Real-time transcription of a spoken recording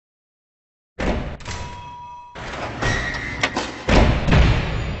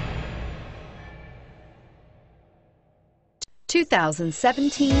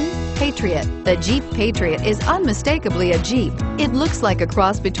2017 Patriot. The Jeep Patriot is unmistakably a Jeep. It looks like a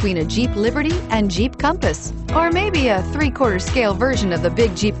cross between a Jeep Liberty and Jeep Compass, or maybe a 3/4 scale version of the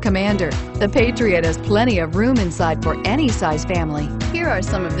big Jeep Commander. The Patriot has plenty of room inside for any size family. Here are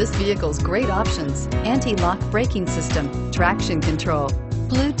some of this vehicle's great options: anti-lock braking system, traction control,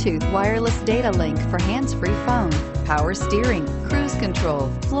 Bluetooth wireless data link for hands-free phone, power steering, cruise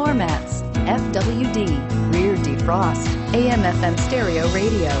control, floor mats, FWD, rear defrost, AM/FM stereo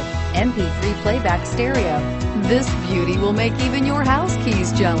radio, MP3 playback stereo. This beauty will make even your house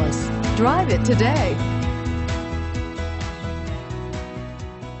keys jealous. Drive it today.